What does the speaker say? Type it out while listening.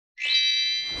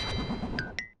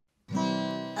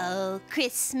Oh,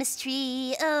 Christmas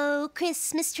tree,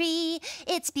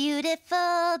 it's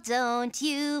beautiful, don't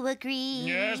you agree?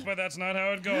 Yes, but that's not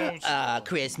how it goes.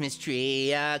 Christmas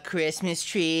tree,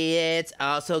 it's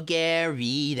also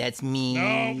Gary, that's me.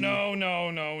 No.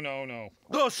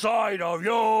 The sight of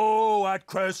you at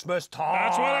Christmas time.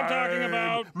 That's what I'm talking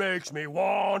about. Makes me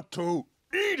want to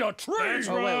eat a tree. That's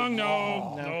wrong,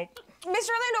 nope. Mr.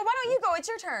 Orlando, why don't you go? It's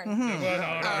your turn. No,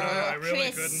 I really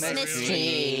couldn't. Christmas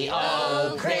tree,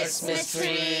 oh, Christmas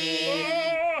tree.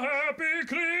 Oh, happy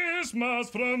Christmas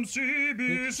from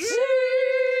CBC.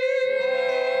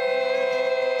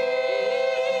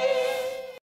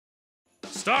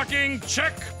 Stocking,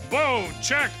 check. Bow,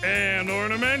 check. And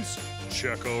ornaments,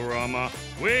 check-o-rama.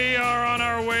 We are on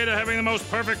our way to having the most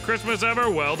perfect Christmas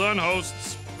ever. Well done,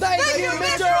 hosts. Thank you,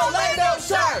 Mr. Orlando,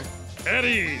 sir! At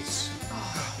ease.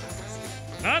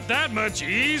 Not that much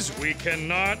ease. We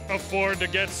cannot afford to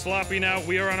get sloppy now.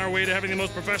 We are on our way to having the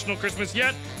most professional Christmas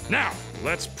yet. Now,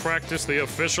 let's practice the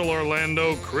official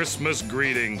Orlando Christmas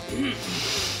greeting.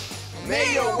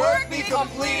 May your work be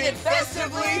completed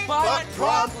festively, but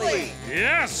promptly.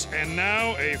 Yes, and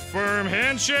now a firm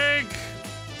handshake.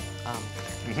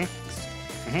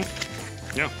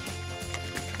 Yeah.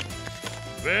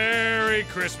 Very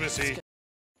Christmassy.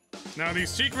 Now, the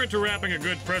secret to wrapping a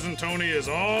good present, Tony, is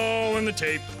all in the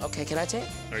tape. Okay, can I tape?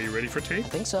 Are you ready for tape? I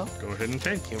think so. Go ahead and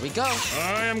tape. Here we go.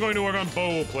 I am going to work on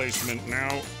bow placement.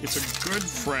 Now, it's a good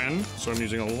friend, so I'm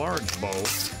using a large bow.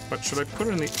 But should I put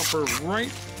it in the upper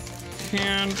right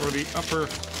hand or the upper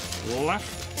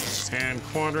left hand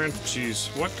quadrant? Jeez,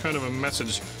 what kind of a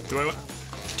message do I want?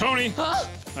 Tony! Huh?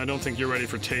 I don't think you're ready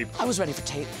for tape. I was ready for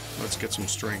tape. Let's get some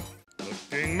string.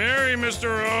 Looking merry,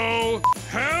 Mr. O.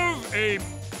 Have a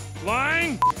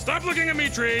line. Stop looking at me,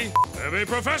 tree. Have a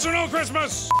professional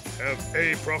Christmas. Have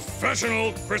a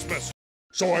professional Christmas.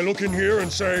 So I look in here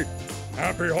and say,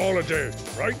 Happy Holidays,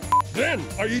 right? Then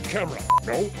I eat camera.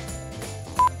 No.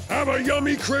 Have a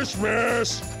yummy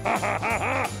Christmas. Ha ha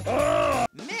ha ha.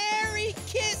 Merry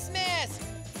Christmas!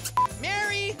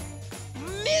 Merry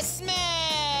Missmas!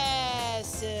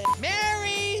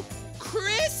 Merry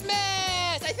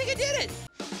Christmas! I think I did it!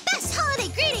 Best holiday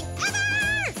greeting ever!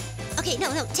 Okay, no,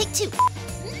 take two.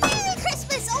 Merry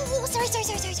Christmas! Oh, sorry.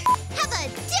 Have a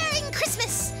daring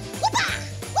Christmas! Whoopah!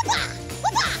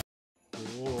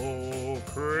 Oh,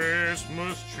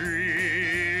 Christmas tree.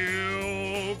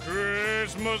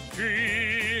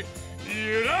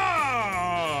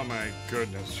 Oh, my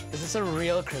goodness. Is this a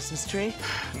real Christmas tree?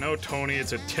 No, Tony,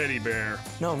 it's a teddy bear.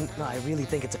 No, I really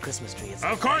think it's a Christmas tree.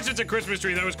 Of course it's a Christmas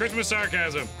tree. That was Christmas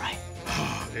sarcasm. Right.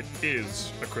 It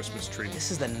is a Christmas tree.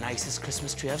 This is the nicest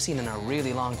Christmas tree I've seen in a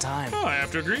really long time. Oh, I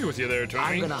have to agree with you there, Tony.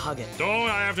 I'm gonna hug it. Don't,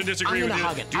 I have to disagree with you. I'm gonna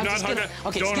hug it. Do not hug it.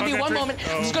 Okay, Don't just give me one tree. moment.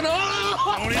 Oh. I'm just gonna...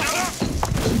 Tony, no.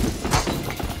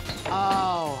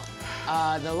 Oh,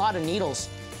 a lot of needles.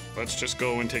 Let's just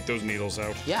go and take those needles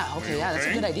out. Yeah, okay, Yeah, that's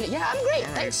a good idea. Yeah, I'm great,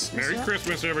 All right. thanks. Merry Yeah.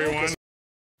 Christmas, everyone.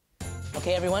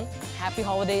 Okay, everyone, happy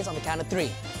holidays on the count of 3.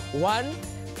 1,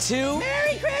 2...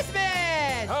 Merry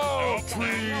Christmas! Oh,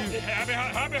 please. Happy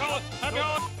holiday. Happy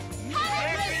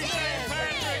St.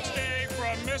 Patrick's Day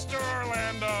from Mr.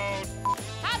 Orlando.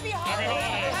 Happy Happy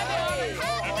holidays! holidays.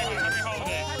 Happy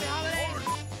holidays. Happy holidays!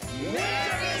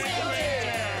 Merry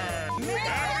winter.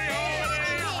 Happy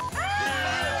holidays.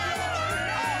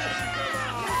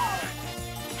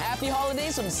 Happy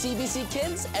holidays from CBC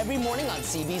Kids every morning on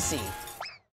CBC.